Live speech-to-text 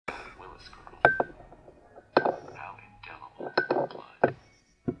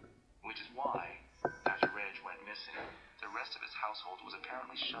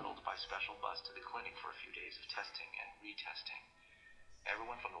family shuttled by special bus to the clinic for a few days of testing and retesting.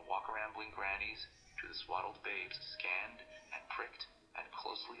 Everyone from the walk-rambling grannies to the swaddled babes scanned and pricked and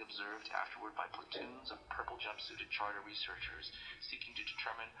closely observed afterward by platoons of purple jumpsuited charter researchers seeking to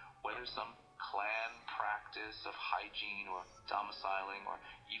determine whether some clan practice of hygiene or domiciling or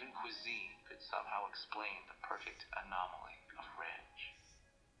even cuisine could somehow explain the perfect anomaly of Reg.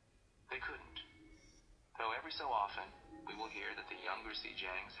 They couldn't. Though every so often, we will hear that the younger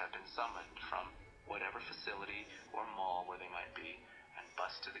Sejangs have been summoned from whatever facility or mall where they might be and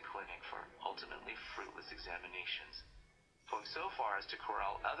bussed to the clinic for ultimately fruitless examinations, going so far as to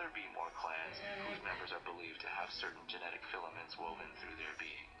corral other B-More clans whose members are believed to have certain genetic filaments woven through their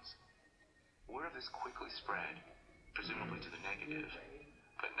beings. Word of this quickly spread, presumably to the negative,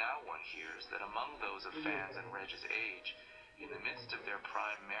 but now one hears that among those of Fans and Reg's age, in the midst of their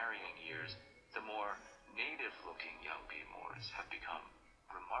prime marrying years, the more native-looking young B-Mores have become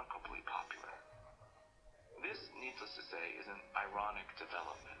remarkably popular. This, needless to say, is an ironic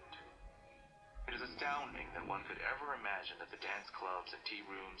development. It is astounding that one could ever imagine that the dance clubs and tea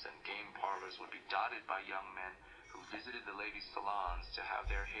rooms and game parlors would be dotted by young men who visited the ladies' salons to have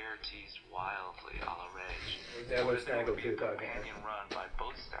their hair teased wildly a la Reg, or that there would be a companion run by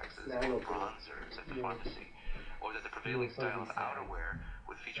both sexes or bronzers at the pharmacy, or that the prevailing style of outerwear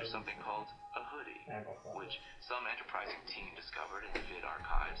would feature something called a hoodie, which some enterprising teen discovered in the vid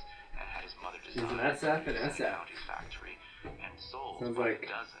archives and had his mother design in the county's factory and sold by the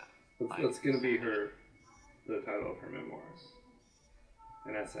dozen. That's gonna be the title of her memoirs.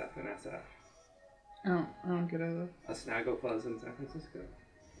 An SF. I don't get it. A Snagglepuss in San Francisco.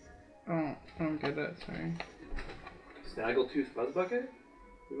 I don't get it, sorry. Snaggletooth Fuzz Bucket?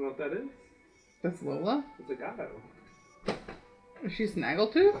 You know what that is? That's Lola? It's a gato. Is she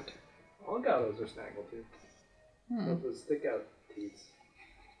Snaggletooth? All gatos are Snaggletooth. Those stick out teeth.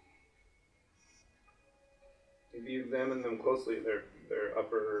 If you examine them closely, their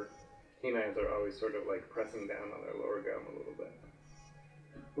upper canines are always sort of like pressing down on their lower gum a little bit.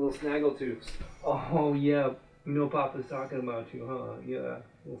 Little Snaggletooths. Oh yeah, you know Papa's talking about you, huh? Yeah,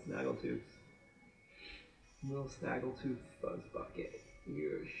 little Snaggletooths. Little Snaggletooth Fuzz Bucket.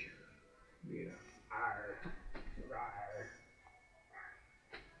 Yes. Yeah. Arr. Rawr.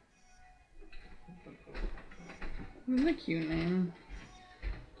 That's a cute name.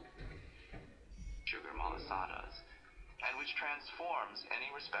 Sugar Malasadas, and which transforms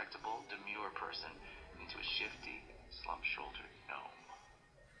any respectable, demure person into a shifty, slump-shouldered gnome.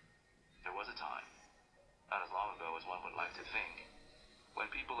 There was a time, not as long ago as one would like to think,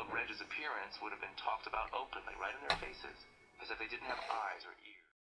 when people of Reg's appearance would have been talked about openly, right in their faces, as if they didn't have eyes or ears.